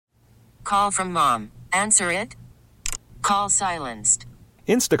Call from mom. Answer it. Call silenced.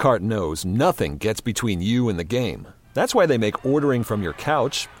 Instacart knows nothing gets between you and the game. That's why they make ordering from your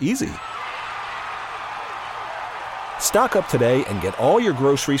couch easy. Stock up today and get all your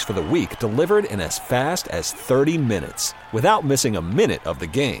groceries for the week delivered in as fast as 30 minutes without missing a minute of the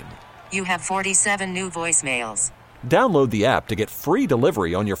game. You have 47 new voicemails. Download the app to get free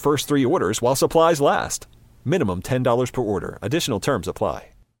delivery on your first 3 orders while supplies last. Minimum $10 per order. Additional terms apply.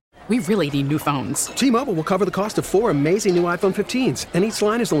 We really need new phones. T-Mobile will cover the cost of 4 amazing new iPhone 15s, and each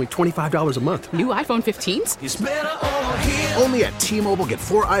line is only $25 a month. New iPhone 15s? It's better over here. Only at T-Mobile, get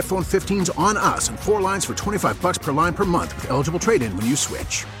 4 iPhone 15s on us and 4 lines for $25 per line per month with eligible trade-in when you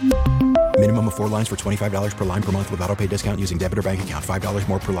switch. Minimum of 4 lines for $25 per line per month with autopay discount using debit or bank account. $5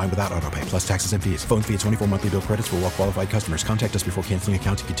 more per line without autopay, plus taxes and fees. Phone fee at 24 monthly bill credits for well-qualified customers. Contact us before canceling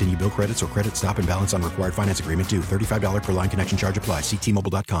account to continue bill credits or credit stop and balance on required finance agreement due. $35 per line connection charge applies. See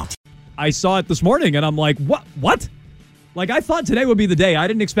T-Mobile.com. I saw it this morning, and I'm like, what? Like, I thought today would be the day. I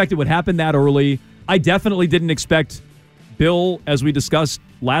didn't expect it would happen that early. I definitely didn't expect Bill, as we discussed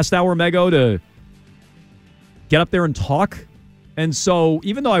last hour, Mego, to get up there and talk. And so,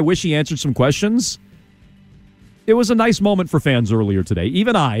 even though I wish he answered some questions, it was a nice moment for fans earlier today.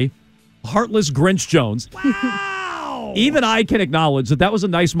 Even I, heartless Grinch Jones, wow! Even I can acknowledge that was a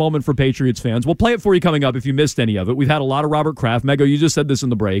nice moment for Patriots fans. We'll play it for you coming up if you missed any of it. We've had a lot of Robert Kraft. Mego, you just said this in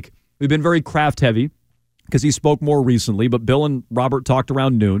the break. We've been very Kraft heavy because he spoke more recently, but Bill and Robert talked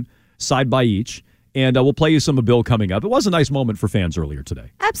around noon, side by each, and we'll play you some of Bill coming up. It was a nice moment for fans earlier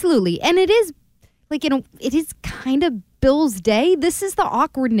today. Absolutely, and it is, it is kind of Bill's day. This is the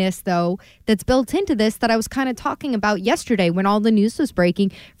awkwardness, though, that's built into this that I was kind of talking about yesterday when all the news was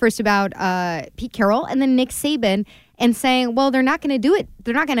breaking, first about Pete Carroll and then Nick Saban, and saying, well, they're not going to do it.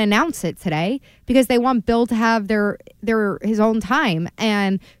 They're not going to announce it today because they want Bill to have his own time.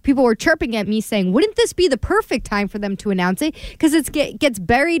 And people were chirping at me saying, wouldn't this be the perfect time for them to announce it? Because it gets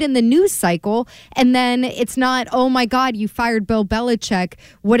buried in the news cycle. And then it's not, oh, my God, you fired Bill Belichick.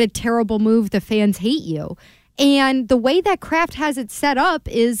 What a terrible move. The fans hate you. And the way that Kraft has it set up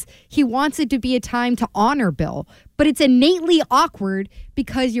is he wants it to be a time to honor Bill. But it's innately awkward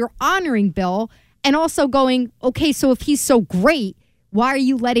because you're honoring Bill and also going, okay, so if he's so great, why are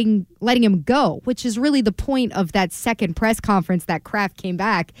you letting him go? Which is really the point of that second press conference that Kraft came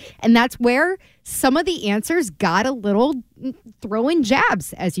back. And that's where some of the answers got a little throwing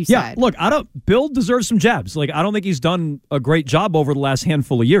jabs, as you said. Yeah, look, Bill deserves some jabs. Like, I don't think he's done a great job over the last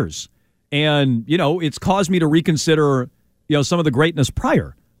handful of years. And, it's caused me to reconsider, some of the greatness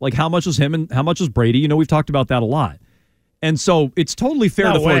prior. Like, how much was him and how much was Brady? We've talked about that a lot. And so it's totally fair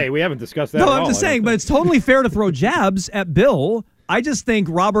to throw... No way, we haven't discussed that at all. No, I'm just saying, but it's totally fair to throw jabs at Bill. I just think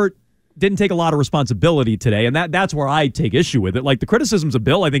Robert didn't take a lot of responsibility today, and that's where I take issue with it. Like, the criticisms of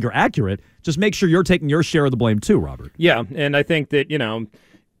Bill, I think, are accurate. Just make sure you're taking your share of the blame too, Robert. Yeah, and I think that,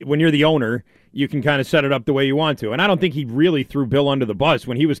 when you're the owner, you can kind of set it up the way you want to. And I don't think he really threw Bill under the bus.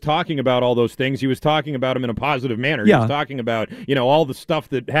 When he was talking about all those things, he was talking about him in a positive manner. Yeah. He was talking about, all the stuff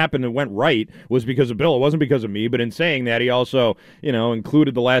that happened and went right was because of Bill. It wasn't because of me. But in saying that, he also,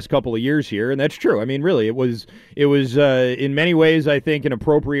 included the last couple of years here. And that's true. I mean, really, it was in many ways, I think, an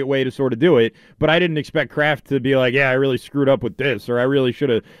appropriate way to sort of do it. But I didn't expect Kraft to be like, yeah, I really screwed up with this, or I really should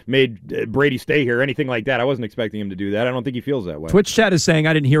have made Brady stay here, anything like that. I wasn't expecting him to do that. I don't think he feels that way. Twitch chat is saying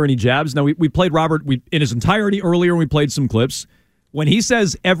I didn't hear any jabs. Now, we played Robert in his entirety earlier, and we played some clips. When he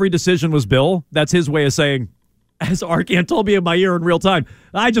says every decision was Bill, that's his way of saying, as Arcand told me in my ear in real time,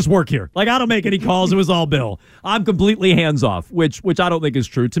 I just work here. Like, I don't make any calls. It was all Bill. I'm completely hands-off, which I don't think is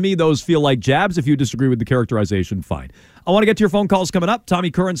true. To me, those feel like jabs. If you disagree with the characterization, fine. I want to get to your phone calls coming up.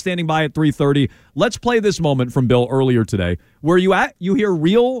 Tommy Curran standing by at 3:30. Let's play this moment from Bill earlier today. Where you at? You hear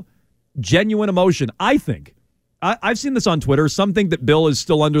real, genuine emotion, I think. I've seen this on Twitter. Some think that Bill is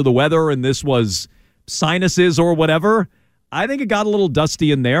still under the weather and this was sinuses or whatever. I think it got a little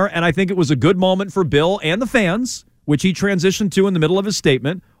dusty in there, and I think it was a good moment for Bill and the fans, which he transitioned to in the middle of his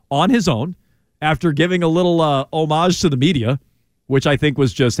statement on his own after giving a little homage to the media, which I think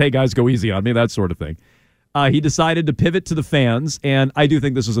was just, hey, guys, go easy on me, that sort of thing. He decided to pivot to the fans, and I do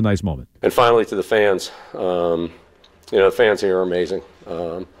think this was a nice moment. And finally, to the fans, the fans here are amazing.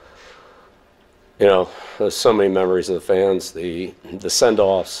 There's so many memories of the fans, the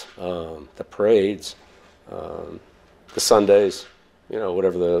send-offs, the parades, the Sundays,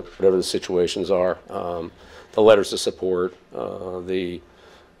 whatever the situations are, the letters of support, seeing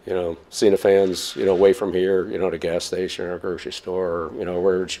the fans, away from here, at a gas station or a grocery store, or,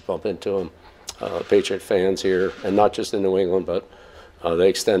 where did you bump into them? Patriot fans here, and not just in New England, but they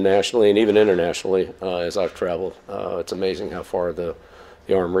extend nationally and even internationally as I've traveled. It's amazing how far the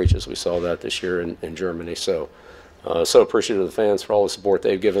the arm reaches. We saw that this year in Germany. So appreciative of the fans for all the support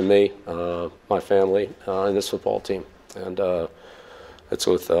they've given me, my family, and this football team. And it's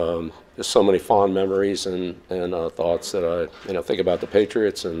with just so many fond memories and thoughts that I think about the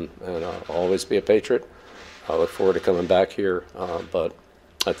Patriots, and I'll always be a Patriot. I look forward to coming back here, but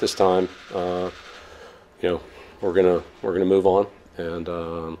at this time, we're gonna move on, and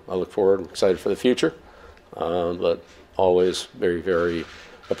I look forward. I'm excited for the future, but always very, very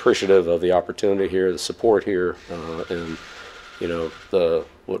appreciative of the opportunity here, the support here, and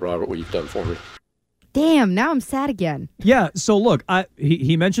what you've done for me. Damn, now I'm sad again. Yeah, so look,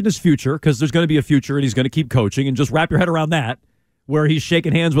 he mentioned his future, because there's going to be a future and he's going to keep coaching, and just wrap your head around that, where he's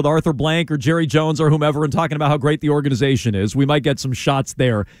shaking hands with Arthur Blank or Jerry Jones or whomever and talking about how great the organization is. We might get some shots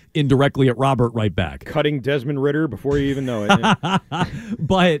there indirectly at Robert right back. Cutting Desmond Ridder before you even know it. Yeah.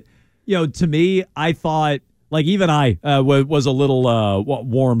 But, to me, I thought, even I was a little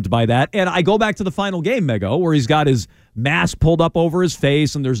warmed by that. And I go back to the final game, Mego, where he's got his mask pulled up over his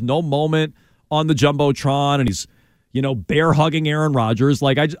face and there's no moment on the Jumbotron, and he's, bear hugging Aaron Rodgers.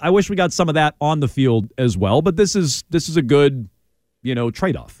 I wish we got some of that on the field as well, but this is a good,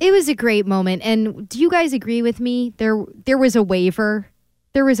 trade-off. It was a great moment. And do you guys agree with me? There was a waver.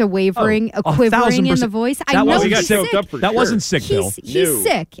 There was a wavering, a quivering in the voice. I know he's sick. That wasn't sick, Bill. He's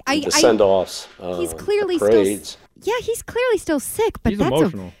sick. The send-offs, he's clearly the parades. he's clearly still sick, but that's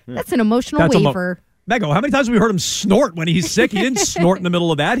emotional. That's an emotional waver. Mego, how many times have we heard him snort when he's sick? He didn't snort in the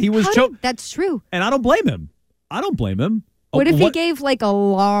middle of that. He was choking. That's true. And I don't blame him. What if he gave a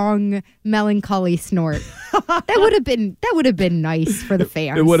long melancholy snort? That would have been nice for the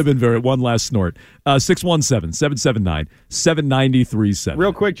fans. It would have been one last snort. 617-779-7937.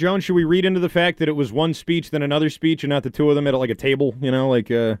 Real quick, Joan, should we read into the fact that it was one speech then another speech and not the two of them at a table, like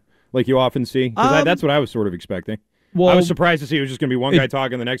you often see? Because that's what I was sort of expecting. Well, I was surprised to see it was just going to be one guy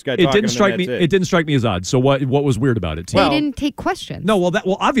talking, the next guy talking. It didn't strike me as odd. So what was weird about it? They didn't take questions. No,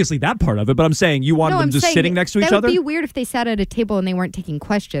 obviously that part of it. But I'm saying you wanted them just sitting next to each other. That would be weird if they sat at a table and they weren't taking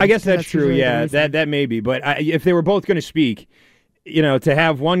questions. I guess that's true. Yeah, that may be. But if they were both going to speak, to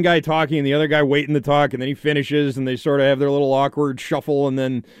have one guy talking and the other guy waiting to talk, and then he finishes and they sort of have their little awkward shuffle, and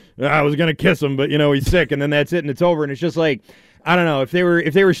then I was going to kiss him, but he's sick, and then that's it, and it's over, and it's just I don't know, if they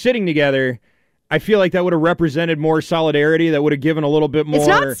were sitting together, I feel like that would have represented more solidarity. That would have given a little bit more. It's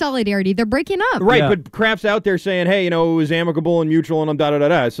not solidarity. They're breaking up. Right, yeah. But Kraft's out there saying, hey, it was amicable and mutual and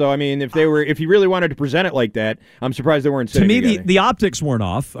da-da-da-da. So, I mean, if he really wanted to present it like that, I'm surprised they weren't sitting together. To me, the optics weren't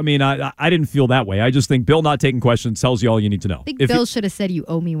off. I mean, I didn't feel that way. I just think Bill not taking questions tells you all you need to know. I think Bill should have said, you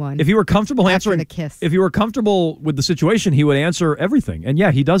owe me one. If he were comfortable answering the kiss. If he were comfortable with the situation, he would answer everything. And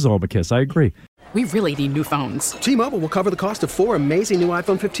yeah, he does owe him a kiss. I agree. We really need new phones. T-Mobile will cover the cost of 4 amazing new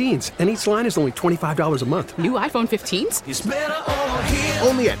iPhone 15s, and each line is only $25 a month. New iPhone 15s? It's better over here.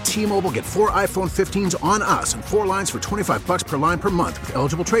 Only at T-Mobile, get 4 iPhone 15s on us and 4 lines for $25 per line per month with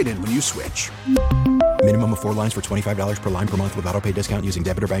eligible trade-in when you switch. Minimum of 4 lines for $25 per line per month with autopay discount using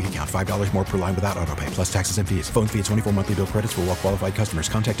debit or bank account. $5 more per line without autopay, plus taxes and fees. Phone fee at 24 monthly bill credits for well-qualified customers.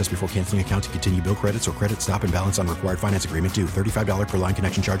 Contact us before canceling account to continue bill credits or credit stop and balance on required finance agreement due. $35 per line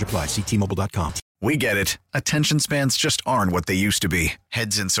connection charge applies. See T-Mobile.com. We get it. Attention spans just aren't what they used to be.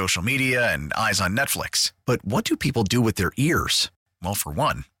 Heads in social media and eyes on Netflix. But what do people do with their ears? Well, for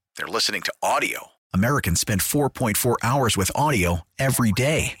one, they're listening to audio. Americans spend 4.4 hours with audio every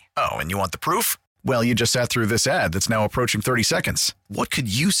day. Oh, and you want the proof? Well, you just sat through this ad that's now approaching 30 seconds. What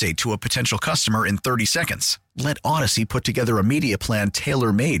could you say to a potential customer in 30 seconds? Let Odyssey put together a media plan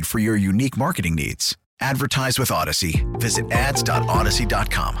tailor-made for your unique marketing needs. Advertise with Odyssey. Visit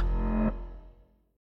ads.odyssey.com.